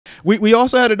We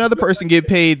also had another person get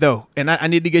paid though, and I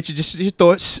need to get your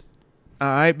thoughts. All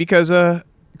right, because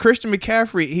Christian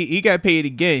McCaffrey he got paid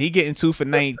again. He getting 2 for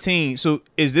 19. So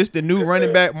is this the new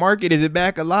running back market? Is it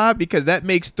back alive? Because that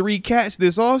makes 3 cats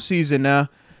this offseason now.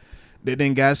 They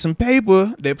done got some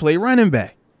paper. They play running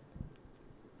back.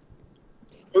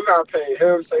 Who got paid?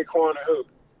 Him, Saquon, and who?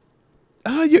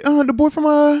 The boy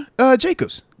from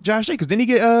Jacobs, Josh Jacobs. Didn't he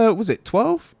get was it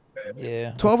 12?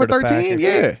 Yeah, 12 or 13?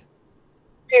 Yeah.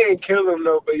 He ain't kill him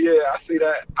though, but yeah, I see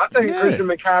that. I think Christian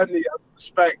McCaffrey,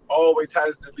 respect, always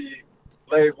has to be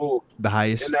labeled the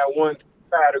highest in that one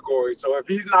category. So if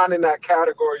he's not in that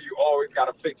category, you always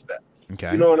got to fix that.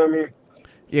 Okay. You know what I mean?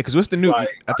 Yeah, because what's the new? I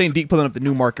think Deke pulling up the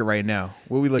new market right now.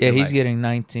 What are we looking? Yeah, he's getting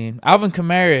 19. Alvin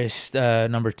Kamara is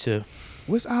number 2.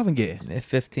 What's Alvin getting?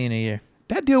 15 a year.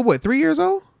 That deal, what, 3 years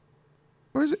old?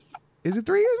 Or is it? Is it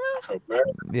 3 years now?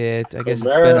 Yeah, I guess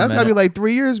that's gotta be like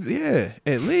 3 years. Yeah,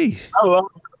 at least. I love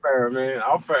Kamara, man.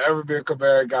 I'll forever be a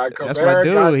Kamara guy. That's my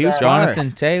dude. He was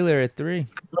Jonathan Taylor at 3.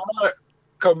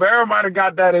 Kamara might have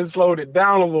got that and slowed it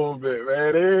down a little bit,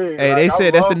 man. Hey, they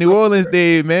said that's the New Orleans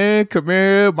day, man.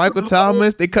 Kamara, Michael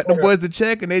Thomas, they cut them boys the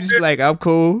check and they just be like, I'm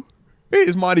cool.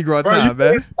 It's Mardi Gras time,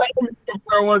 man.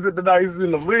 Kamara wasn't the nicest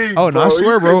in the league. Oh, no, I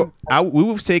swear, bro. We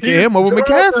was taking him over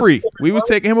McCaffrey. We was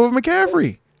taking him over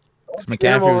McCaffrey.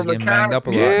 McCaffrey was getting banged up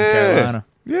a lot in Carolina.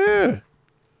 Yeah.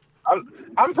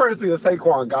 I'm personally a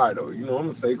Saquon guy, though. You know, I'm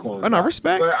a Saquon guy. No,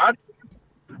 respect. But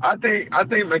I think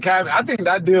McCaffrey. I think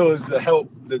that deal is to help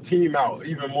the team out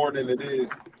even more than it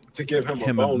is to give him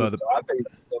a bonus. So I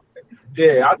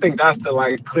think that's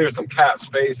to clear some cap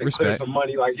space and clear some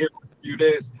money. Like, here, do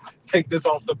this, take this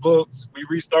off the books. We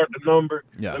restart the number.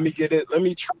 Yeah. Let me get it. Let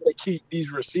me try to keep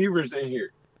these receivers in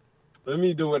here. Let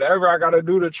me do whatever I gotta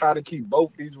do to try to keep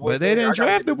both these boys. But they didn't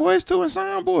draft the boys too and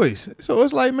sign boys. So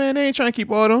it's like, man, they ain't trying to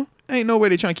keep all them. Ain't no way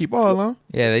they trying to keep all of them.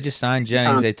 Yeah, they just signed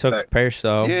Jennings. They took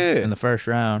Pearsall in the first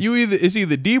round. It's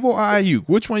either Debo or Ayuk.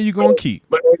 Which one you gonna keep?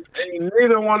 But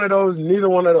neither one of those.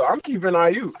 I'm keeping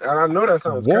Ayuk, and I know that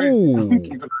sounds crazy. I'm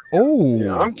keeping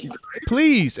I'm keeping Ayuk.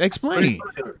 Please explain.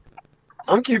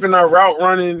 I'm keeping that route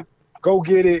running, go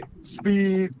get it,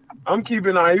 speed. I'm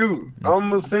keeping Ayuk.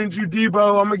 I'm gonna send you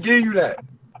Debo. I'm gonna give you that.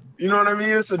 You know what I mean?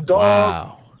 It's a dog.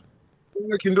 Wow.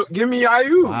 Give me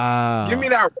Ayuk. Wow. Give me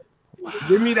that. Wow.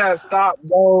 Give me that stop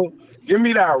ball. Give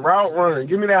me that route runner.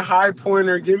 Give me that high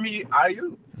pointer. Give me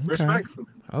Ayuk. Respectfully.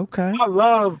 Okay. I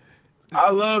love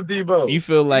Debo. You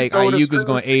feel like Ayuk is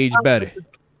gonna age better?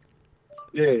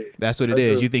 Yeah. That's what it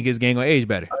is. You think his game gonna age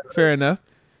better? Fair enough.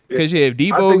 Because if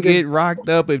Debo get rocked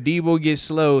up, if Debo gets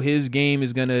slow, his game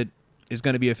is gonna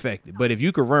be affected. But if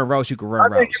you can run routes, you can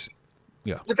run routes.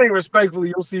 Yeah. I think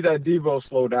respectpully, you'll see that Debo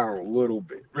slow down a little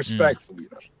bit. Respectfully,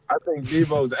 though. I think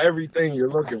Debo's everything you're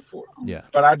looking for. Yeah.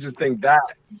 But I just think that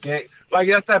game,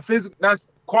 that's that physical. That's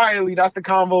quietly. That's the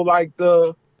combo, like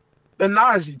the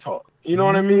Najee talk. You know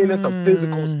what I mean? It's a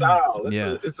physical style.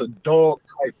 It's a dog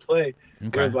type play. Okay.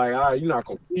 Where it's like, you're not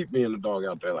gonna keep me in the dog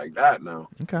out there like that now.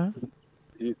 Okay.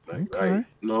 Like,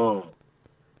 no.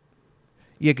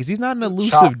 Yeah, because he's not an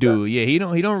elusive dude. Yeah, he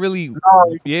don't really.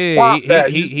 No, yeah,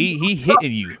 he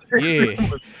hitting you. Yeah,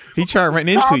 he trying to run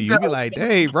into you. You be like,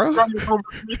 hey, bro, you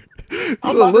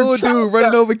a little dude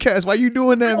running over cats. Why you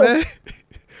doing that, man?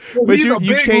 But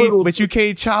you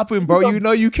can't chop him, bro. You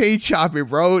know you can't chop it,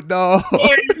 bro. No,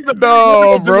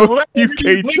 no, bro. You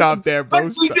can't chop that, bro.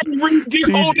 He's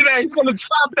gonna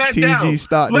chop that down. TG,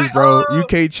 stop this, bro. You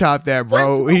can't chop that,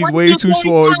 bro. He's way too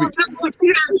small. He's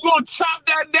gonna chop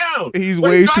that down. He's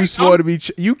way too small to be.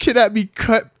 You cannot be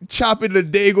chopping the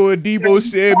Dago and Debo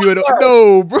Samuel.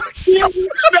 No, bro.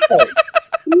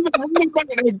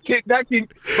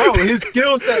 Bro, his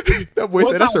skill set. That boy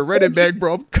said that's a running back,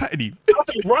 bro. I'm cutting him. That's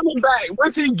a running back.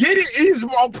 Once he get it, he's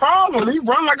a problem. He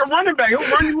run like a running back. He'll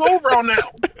run you over on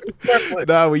that.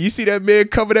 Nah, when you see that man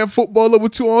cover that football up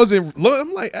with 2 arms and look,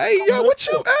 I'm like, hey, yo, what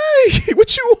you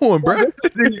on, bro?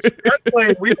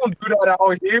 We don't do that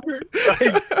out here.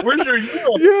 Like, where's your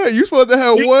Yeah, you supposed to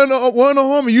have one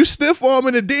arm and you stiff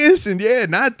arming and dancing. Yeah,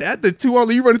 not that the 2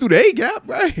 arms you running through the A gap,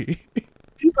 right?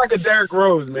 He's like a Derrick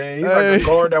Rose, man. He's like a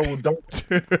guard that will dunk.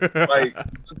 Like,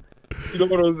 you know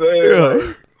what I'm saying?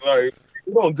 Yeah. Like,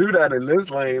 we don't do that in this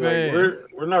lane. Man. Like,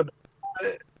 we're not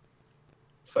doing that.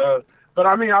 So, but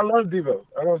I mean, I love Debo.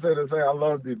 I don't say to say I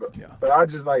love Debo. Yeah. But I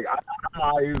just I'm an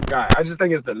Ayuk guy. I just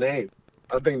think it's the name.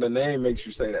 I think the name makes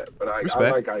you say that. But I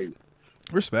like Ayuk.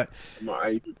 Respect. I'm an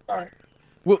Ayuk guy.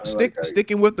 Well,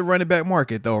 sticking with the running back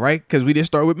market though, right? Because we did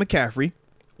start with McCaffrey.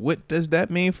 What does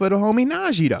that mean for the homie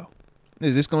Najee though?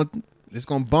 Is this gonna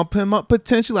bump him up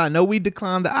potentially? I know we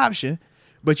declined the option,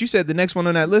 but you said the next one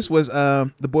on that list was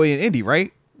the boy in Indy,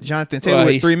 right? Jonathan Taylor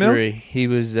with $3 million. He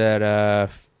was at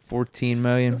 14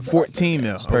 million. 14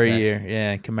 mil per year.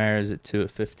 Yeah, and Kamara's at 2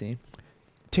 at 15.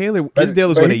 Taylor, his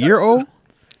deal is what, a year old?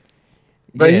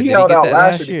 But he held out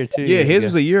last year too. Yeah, his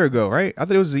was a year ago, right? I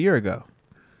thought it was a year ago,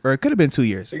 or it could have been 2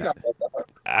 years.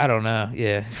 I don't know.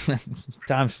 Yeah,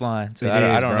 time's flying. So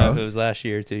I don't know if it was last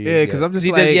year or 2 years. Yeah, because I'm just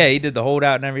he did the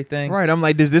holdout and everything. Right. I'm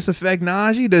like, does this affect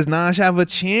Najee? Does Najee have a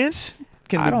chance?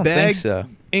 Can the bag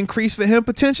increase for him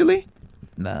potentially?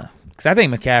 No, because I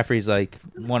think McCaffrey's like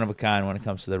one of a kind when it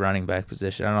comes to the running back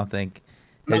position. I don't think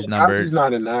his number. Najee's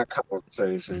not in that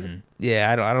conversation. Mm-hmm.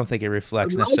 Yeah, I don't think it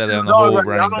reflects necessarily on the whole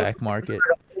running back market.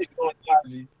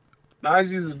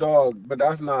 Najee's a dog, but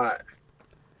that's not.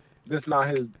 This not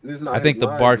his. This not. I think the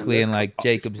Barkley and like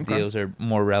Jacobs deals are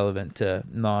more relevant to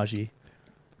Najee.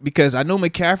 Because I know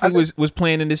McCaffrey was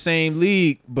playing in the same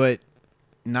league, but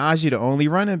Najee the only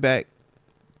running back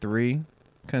 3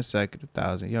 consecutive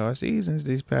 1,000-yard seasons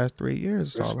these past 3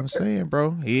 years. That's all I'm saying,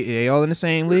 bro. They all in the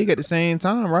same league at the same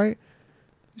time, right?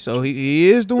 So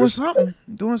he is doing something.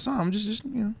 Just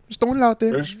throwing it out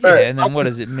there. Yeah, and then what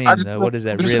does it mean though? What does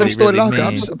that really mean? I'm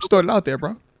throwing it out there,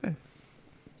 bro. Hey.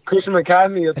 Christian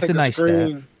McCaffrey will take a nice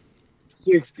screen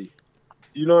 60.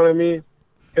 You know what I mean?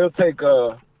 He'll take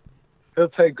you can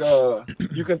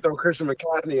throw Christian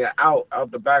McCaffrey out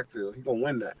the backfield. He's gonna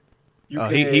win that.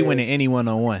 He winning any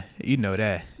 1-on-1. You know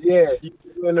that. Yeah, you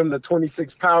win him the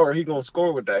 26 power. He gonna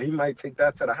score with that. He might take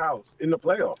that to the house in the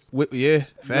playoffs. Yeah,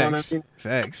 facts. You know what I mean?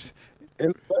 Facts. In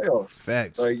the playoffs.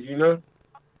 Facts. Like,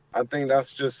 I think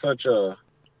that's just such a.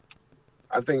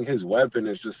 I think his weapon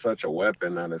is just such a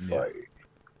weapon that it's like.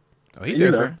 Oh, he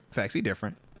different. Facts, he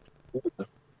different.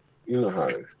 You know how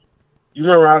it is. You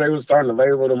remember how they was starting to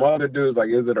label them other dudes? Like,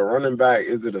 is it a running back?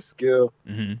 Is it a skill?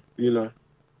 Mm-hmm.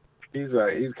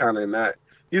 He's kind of in that.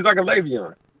 He's like a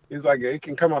Le'Veon. He's like, it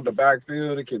can come out the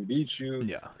backfield. It can beat you.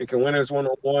 Yeah. It can win us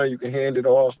 1-on-1. You can hand it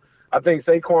off. I think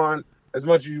Saquon, as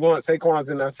much as you want, Saquon's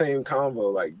in that same combo.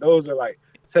 Like, those are like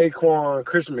Saquon,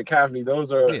 Christian McCaffrey.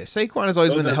 Those are. Yeah, Saquon has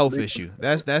always been the health issue.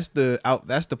 That's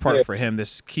the part for him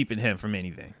that's keeping him from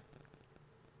anything.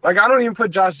 Like, I don't even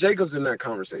put Josh Jacobs in that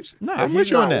conversation. No, I'm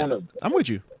with you on that. I'm with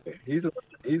you. He's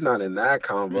not in that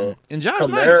combo. And Josh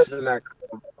nice. In that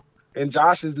combo. And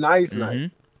Josh is nice.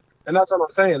 And that's what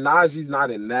I'm saying. Najee's not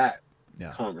in that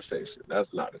conversation.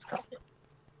 That's not his combo.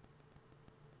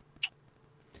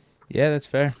 Yeah, that's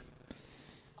fair.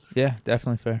 Yeah,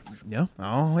 definitely fair. Yeah,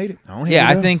 I don't hate it.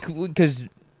 I think because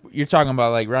you're talking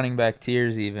about like running back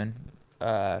tiers even.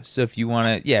 So if you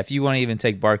want to even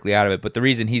take Barkley out of it, but the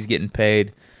reason he's getting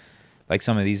paid like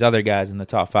some of these other guys in the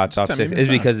top 5, top 6 is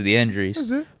because of the injuries.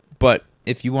 That's it. But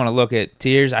if you want to look at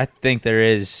tiers, I think there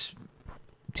is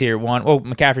tier 1. Well,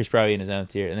 McCaffrey's probably in his own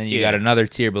tier, and then you got another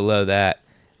tier below that,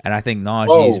 and I think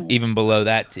Najee's even below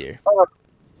that tier.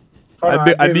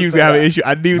 I knew he was gonna have an issue.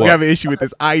 I knew he was gonna have an issue with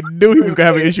this. I knew he was gonna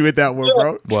have an issue with that one,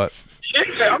 bro. What?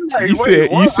 Like, you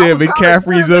said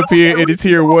McCaffrey's up here in the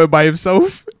tier 1 by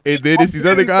himself, and then it's these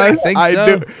other guys. I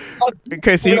knew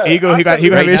because he gonna have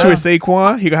an issue with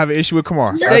Saquon. He gonna have an issue with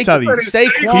Kamar. I'm telling you, he's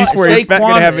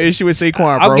gonna have an issue with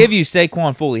Saquon, bro. I'll give you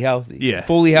Saquon fully healthy. Yeah,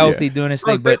 fully healthy doing his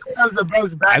thing. But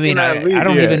I mean, I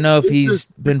don't even know if he's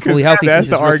been fully healthy since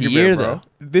his rookie year, though.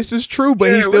 This is true,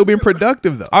 but he's still been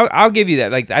productive, though. I'll give you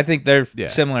that. Like, I think they're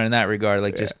similar in that regard,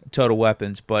 like just total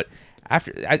weapons. But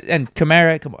and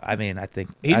Kamara, come on, I mean, I think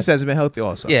he just hasn't been healthy,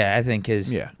 also. Yeah, I think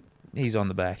he's on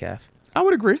the back half. I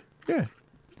would agree. Yeah.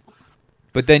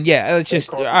 But then, let's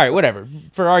just all right, whatever.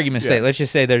 For argument's sake, let's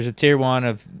just say there's a tier 1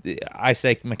 of I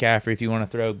say McCaffrey if you want to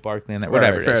throw Barkley in there,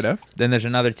 whatever. Right, fair enough. Then there's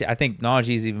another. I think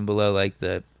Najee's even below like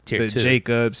the tier 2. The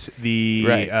Jacobs,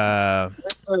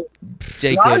 Jacobs.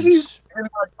 Najee's in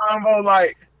that combo,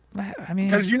 like, I mean,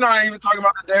 because you're not even talking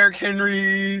about the Derrick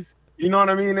Henrys. You know what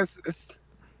I mean? It's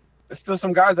still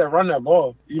some guys that run that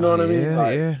ball. You know what I mean?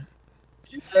 Like,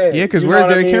 because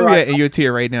where's Derrick Henry at in your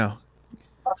tier right now?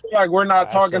 I feel like we're not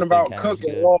talking about Cook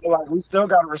at all. Like, we still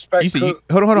got to respect Cook.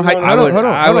 Hold on.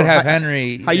 I would have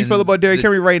Henry. How you feel about Derrick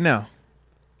Henry right now?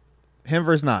 Him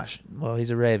versus Najee. Well, he's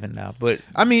a Raven now, but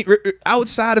I mean,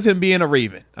 outside of him being a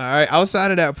Raven, all right, outside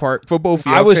of that part for both of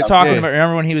you. I was talking about.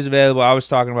 Remember when he was available? I was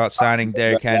talking about signing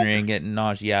Derrick Henry and getting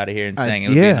Najee out of here and saying it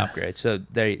would be an upgrade. So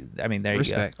there you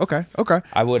Respect. go. Okay.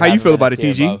 I would. How you feel about it,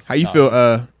 TG? How you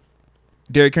feel?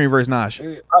 Derrick Henry versus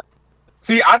Najee.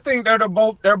 See, I think they're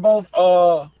both. You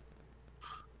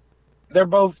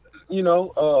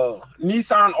know,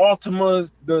 Nissan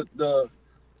Altimas, the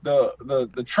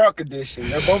the truck edition.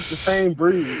 They're both the same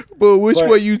breed. But which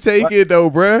one you taking though,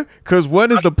 bruh? Because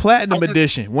one is the platinum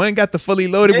edition. One got the fully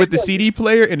loaded with the CD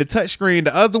player and the touchscreen.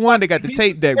 The other one, they got the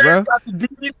tape deck, bro.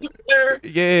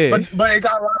 Yeah. But it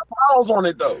got a lot of files on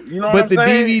it though. You know what I'm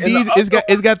saying? But the DVDs,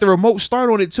 it's got the remote start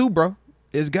on it too, bro.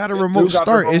 It's got a remote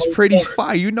start. It's pretty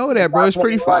fire. You know that, bro. It's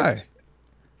pretty fire.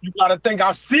 You gotta think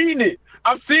I've seen it.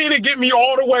 I've seen it get me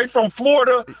all the way from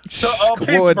Florida to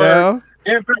Pittsburgh.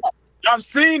 And I've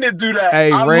seen it do that.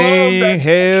 Hey, rain,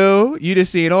 hell, you done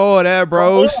seen all that,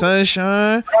 bro.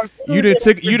 Sunshine. You done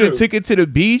took it to the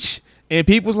beach, and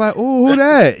people's like, "Oh, who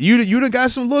that?" You done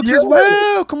got some looks as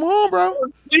well. Come on, bro.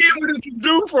 See what it can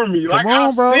do for me. Like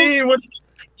I've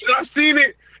seen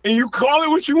it, and you call it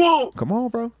what you want. Come on,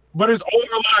 bro. But it's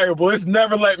unreliable. It's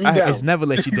never let me down. It's never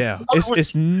let you down.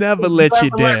 It's never let you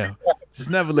down. It's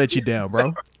never let you down,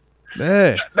 bro.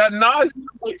 Man. That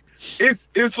Najee,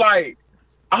 it's like,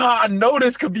 I know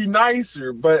this could be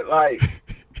nicer, but like,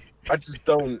 I just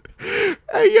don't.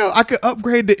 Hey, yo, I could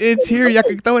upgrade the interior. I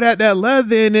could throw that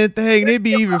leather in that thing. It'd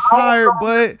be even fire,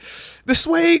 but the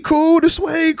suede cool. The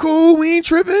suede cool. We ain't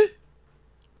tripping.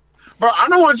 Bro, I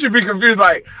don't want you to be confused.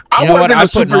 Like, I wasn't a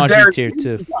super Najee tier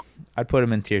 2. I'd put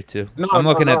him in tier 2. I'm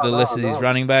looking at the list of these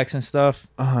running backs and stuff.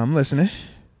 I'm listening.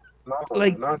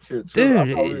 Like, not tier 2.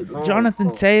 Dude,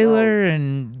 Jonathan Taylor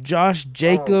and Josh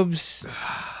Jacobs.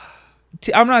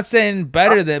 I'm not saying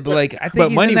better than, but like I think.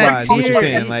 But money wise, what you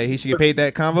saying? Like he should get paid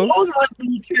that combo.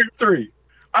 Tier 3.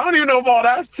 I don't even know if all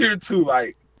that's tier 2.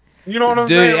 Like, you know what I'm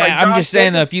saying? Like, I'm just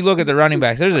saying though, if you look at the running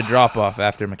backs, there's a drop off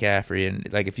after McCaffrey,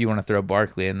 and like if you want to throw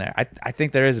Barkley in there, I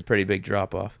think there is a pretty big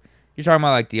drop off. You're talking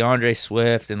about like DeAndre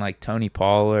Swift and like Tony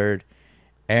Pollard,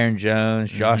 Aaron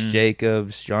Jones, Josh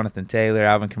Jacobs, Jonathan Taylor,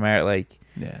 Alvin Kamara. Like,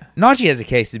 Najee has a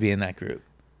case to be in that group.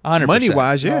 100%. Money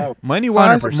wise, yeah. Money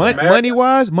wise.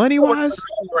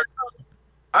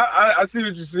 I see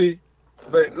what you see,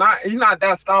 but he's not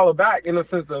that style of back in the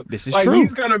sense of this is like true.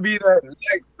 He's gonna be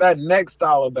that next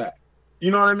style of back. You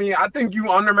know what I mean? I think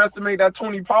you underestimate that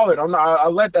Tony Pollard. I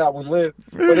let that one live,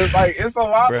 but it's like it's a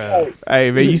lot. Like,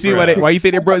 hey man, you see why you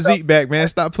think they brought Zeke back, man?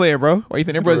 Stop playing, bro. Why you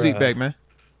think they brought Zeke back, man?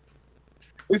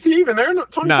 Is he even there?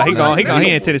 Nah, he gone. He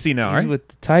in Tennessee now, right? He's with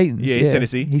the Titans. Yeah, he's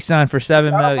Tennessee. He signed for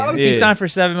 $7 million. Yeah. He signed for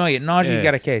 $7 million. Najee's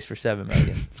got a case for $7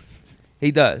 million.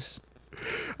 He does.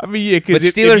 I mean, yeah, because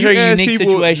Steelers are a unique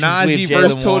situation. Najee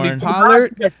versus Tony Pollard.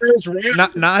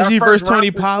 Najee versus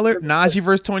Tony Pollard. Najee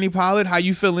versus Tony Pollard. How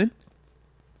you feeling?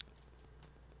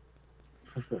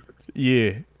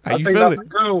 Yeah. How you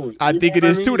feeling? I think it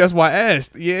is too. That's why I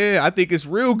asked. Yeah, I think it's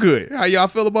real good. How y'all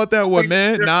feel about that one,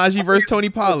 man? Najee versus Tony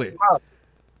Pollard.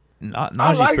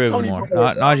 Najee's proven more.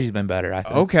 Najee's been better, I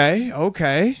think. Okay.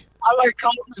 I like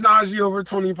college Najee over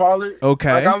Tony Pollard.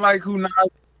 Okay. Like, I like who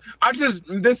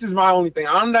Najee. This is my only thing.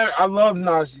 I love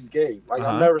Najee's game. Like,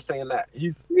 I'm never saying that.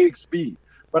 He's big speed.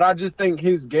 But I just think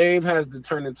his game has to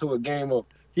turn into a game of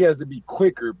he has to be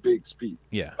quicker, big speed.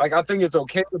 Yeah. Like, I think it's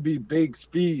okay to be big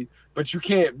speed, but you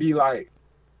can't be like,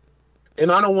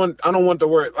 and I don't want the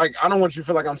word, like, I don't want you to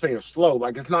feel like I'm saying slow.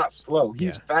 Like, it's not slow.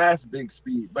 He's fast, big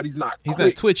speed, but he's not quick,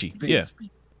 not twitchy. Big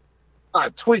speed.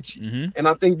 Not twitchy. And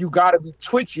I think you got to be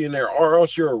twitchy in there or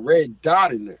else you're a red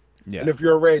dot in there. Yeah. And if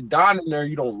you're a red dot in there,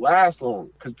 you don't last long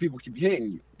because people keep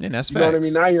hitting you. And that's you know what I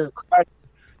mean? Now you're in practice.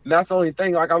 And that's the only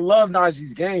thing. Like, I love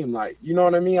Najee's game. Like, you know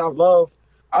what I mean?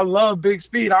 I love big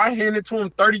speed. I hand it to him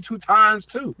 32 times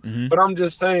too. But I'm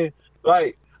just saying,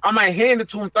 like, I might hand it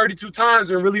to him 32 times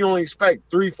and really only expect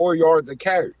 3-4 yards a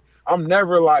carry. I'm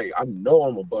never like, I know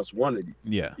I'm gonna bust one of these.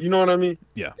 Yeah. You know what I mean?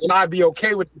 Yeah. And I'd be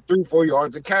okay with the 3-4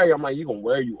 yards a carry. I'm like, you're gonna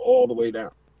wear you all the way down.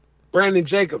 Brandon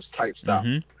Jacobs type stuff.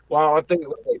 Well, I think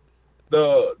like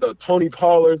the Tony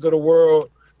Pollards of the world,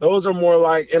 those are more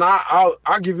like, and I'll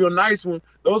give you a nice one.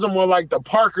 Those are more like the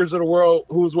Parkers of the world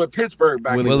who was with Pittsburgh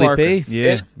back then. Willie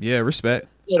P. Yeah, respect.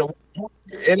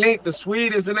 It ain't the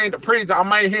sweetest, it ain't the prettiest. I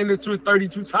might hand this to it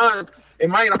 32 times. It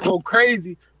might not go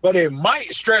crazy, but it might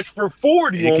stretch for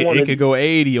 40. It could go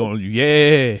 80 on you.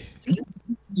 Yeah.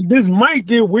 This might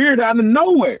get weird out of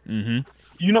nowhere.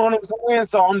 You know what I'm saying?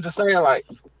 So I'm just saying, like,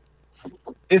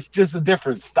 it's just a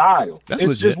different style. That's it's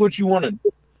legit. Just what you want to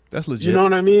do. That's legit. You know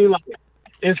what I mean? Like,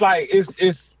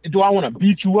 it's do I want to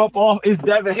beat you up off? It's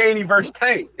Devin Haney versus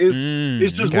Tank.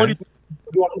 It's just what do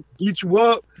I want to beat you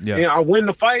up and I win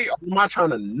the fight, or am I trying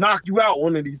to knock you out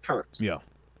one of these times? Yeah.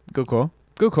 Good call.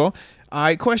 All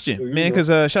right, question, man, because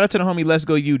shout out to the homie Let's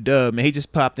Go You Dub, man. He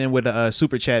just popped in with a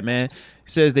super chat, man.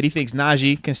 Says that he thinks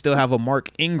Najee can still have a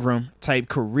Mark Ingram type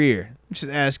career. I'm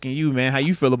just asking you, man, how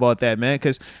you feel about that, man?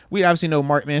 Because we obviously know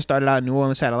Mark, man, started out in New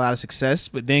Orleans, had a lot of success,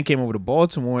 but then came over to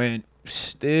Baltimore and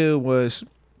still was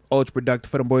ultra productive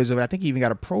for them boys over. I think he even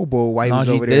got a Pro Bowl while he was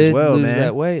Najee over there as well, lose man.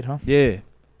 That weight, huh? Yeah.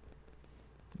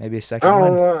 Maybe a second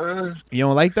one. You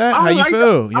don't like that? How you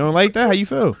feel? You don't like that? How you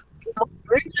feel?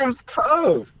 Ingram's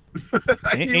tough.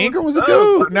 Ingram was a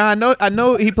dude. Now I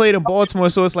know he played in Baltimore,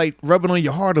 so it's like rubbing on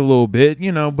your heart a little bit,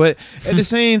 but at the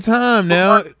same time,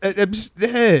 now,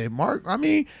 Mark. I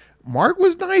mean, Mark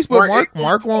was nice, but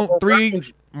Mark won't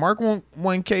 1K,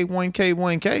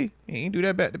 1K. He ain't do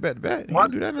that back to back to back. He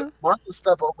ain't do that now. Mark can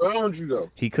step around you though.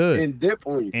 He could and dip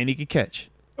on you, and he could catch.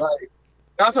 Like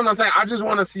that's what I'm saying. I just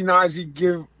want to see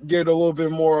Najee get a little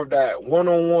bit more of that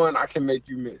one-on-one. I can make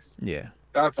you miss. Yeah.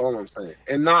 That's all I'm saying.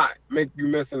 And not make you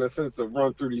miss in the sense of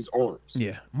run through these arms.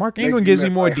 Yeah. Mark Ingram gives me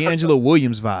more D'Angelo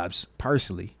Williams vibes,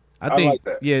 personally. I think like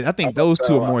that. Yeah, I think those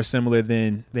two are more similar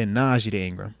than Najee to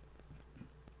Ingram.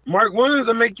 Mark Williams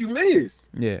will make you miss.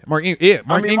 Yeah. Mark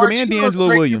Ingram and D'Angelo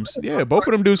Williams. Yeah, both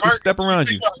of them dudes can step around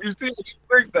you. You see he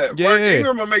breaks that. Yeah. Mark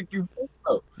Ingram will make you miss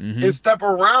though. And step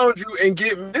around you and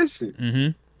get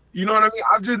missing. You know what I mean?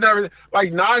 I've just never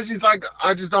like Najee's like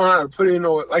I just don't know how to put it in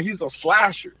like he's a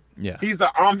slasher. Yeah,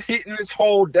 I'm hitting this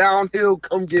hole downhill.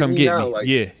 Come get me now. Like,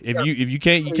 yeah, if you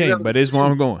can't, you can't. But it's where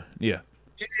I'm going. Yeah,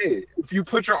 if you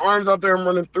put your arms out there, I'm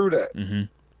running through that.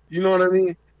 You know what I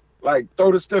mean? Like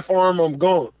throw the stiff arm, I'm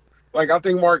gone. Like I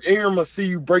think Mark Ingram will see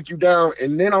you, break you down,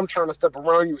 and then I'm trying to step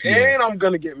around you, and I'm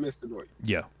gonna get missing on you.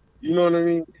 Yeah, you know what I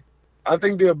mean? I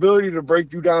think the ability to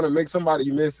break you down and make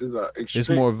somebody miss is it's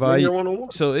more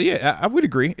valuable. So yeah, I would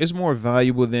agree. It's more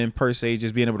valuable than per se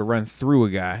just being able to run through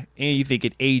a guy. And you think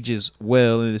it ages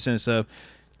well in the sense of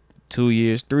 2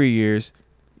 years, 3 years,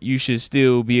 you should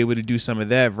still be able to do some of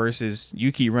that versus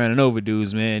you keep running over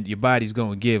dudes, man. Your body's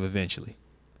gonna give eventually.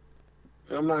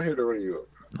 I'm not here to run you up.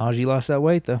 Najee lost that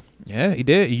weight though. Yeah, he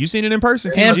did. You seen it in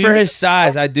person, and for his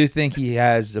size, I do think he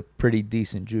has a pretty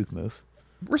decent juke move.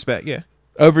 Respect, yeah.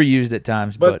 Overused at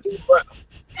times, but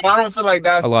I don't feel like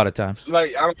that's a lot of times.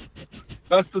 Like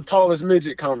that's the tallest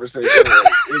midget conversation.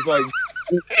 It's like,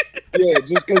 yeah,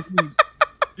 just because he's,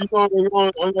 you know what I mean?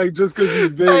 I'm like, just because he's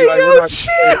big, hey, like yo,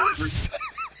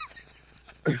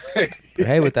 we're not.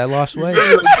 Hey, with that lost weight,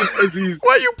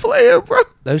 why you playing, bro?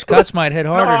 Those cuts might hit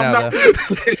harder now, though.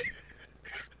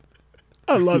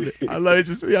 I love it. I love it.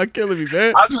 Just y'all killing me,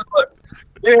 man. I just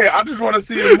want to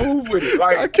see him move with it.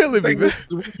 Like, y'all killing me, man.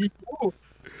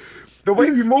 The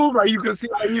way he moves, like you can see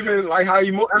how he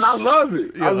moves, and I love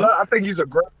it. Yeah. I think he's a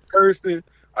great person.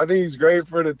 I think he's great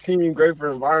for the team, great for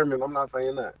the environment. I'm not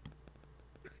saying that.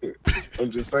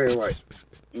 I'm just saying, like,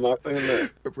 I'm not saying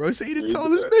that. But bro, say the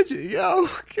tallest midget. Yo,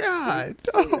 God,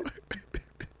 dog.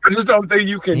 I just don't think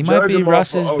you can. He judge might be him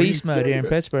Russ's off of, beast mode here in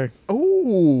Pittsburgh.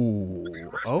 Oh,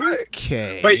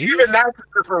 okay. But even that's a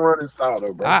different running style,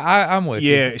 though, bro. I'm with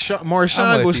you. Yeah,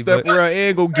 Marshawn go step around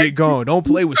and go get gone. Don't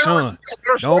play with Sean.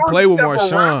 Don't play with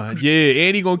Marshawn. Yeah,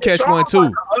 and he gonna catch one too.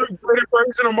 Like the other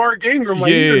version of Mark Ingram,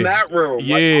 like he's in that room.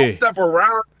 Yeah, like, I'll step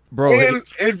around, bro. And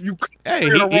if you he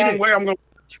the wrong way, I'm gonna.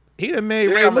 He done made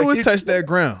Ray Lewis touch that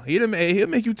ground. He'll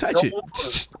make you touch it.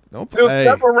 Don't play. He'll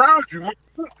step around you.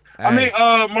 I mean,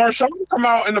 Marshawn come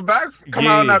out in the back,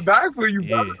 out in that back for you.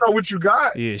 Better know what you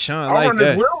got. Yeah, Sean like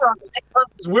that.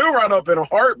 His wheel right up in a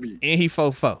heartbeat. And he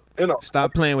 4-4.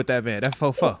 Stop playing with that man. That's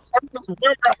 4-4.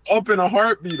 Up in a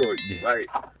heartbeat on you. Like